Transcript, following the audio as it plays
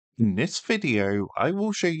In this video, I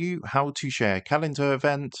will show you how to share a calendar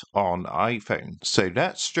event on iPhone. So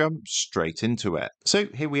let's jump straight into it. So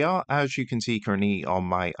here we are, as you can see currently on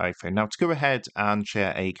my iPhone. Now to go ahead and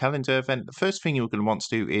share a calendar event, the first thing you're going to want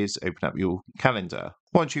to do is open up your calendar.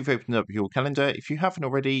 Once you've opened up your calendar, if you haven't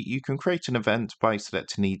already, you can create an event by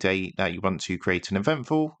selecting the date that you want to create an event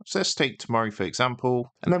for. So let's take tomorrow, for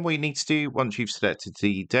example. And then what you need to do once you've selected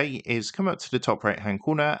the date is come up to the top right hand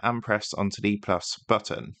corner and press onto the plus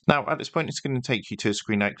button. Now, at this point, it's going to take you to a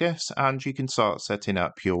screen like this, and you can start setting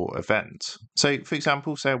up your event. So, for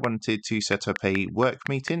example, say I wanted to set up a work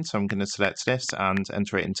meeting, so I'm going to select this and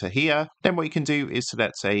enter it into here. Then what you can do is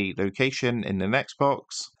select a location in the next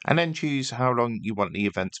box, and then choose how long you want the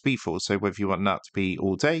event to be for. So whether you want that to be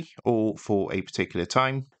all day or for a particular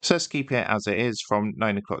time. So let's keep it as it is from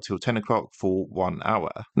 9 o'clock till 10 o'clock for 1 hour.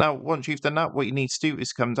 Now, once you've done that, what you need to do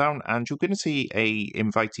is come down and you're going to see a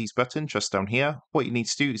invitees button just down here. What you need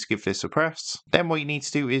to do is give this a press. Then what you need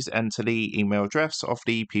to do is enter the email address of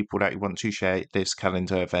the people that you want to share this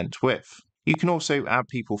calendar event with. You can also add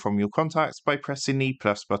people from your contacts by pressing the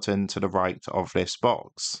plus button to the right of this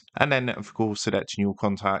box, and then of course selecting your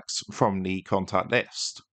contacts from the contact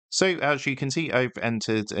list. So as you can see, I've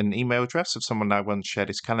entered an email address of someone I want to share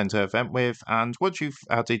this calendar event with, and once you've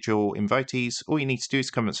added your invitees, all you need to do is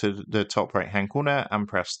come up to the top right hand corner and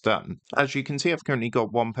press done. As you can see, I've currently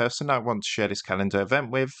got one person I want to share this calendar event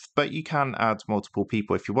with, but you can add multiple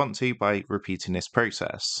people if you want to by repeating this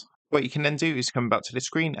process. What you can then do is come back to the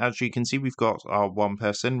screen. As you can see, we've got our one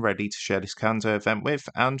person ready to share this calendar event with,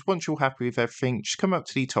 and once you're happy with everything, just come up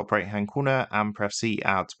to the top right hand corner and press the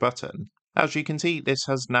add button. As you can see, this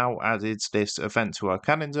has now added this event to our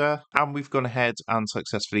calendar, and we've gone ahead and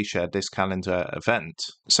successfully shared this calendar event.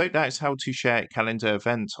 So that's how to share a calendar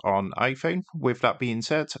event on iPhone. With that being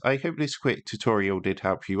said, I hope this quick tutorial did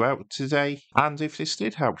help you out today, and if this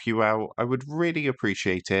did help you out, I would really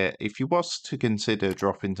appreciate it if you was to consider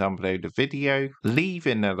dropping down below the video,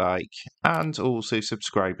 leaving a like, and also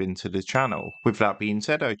subscribing to the channel. With that being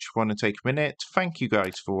said, I just want to take a minute to thank you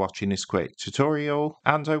guys for watching this quick tutorial,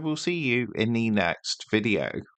 and I will see you in the next video.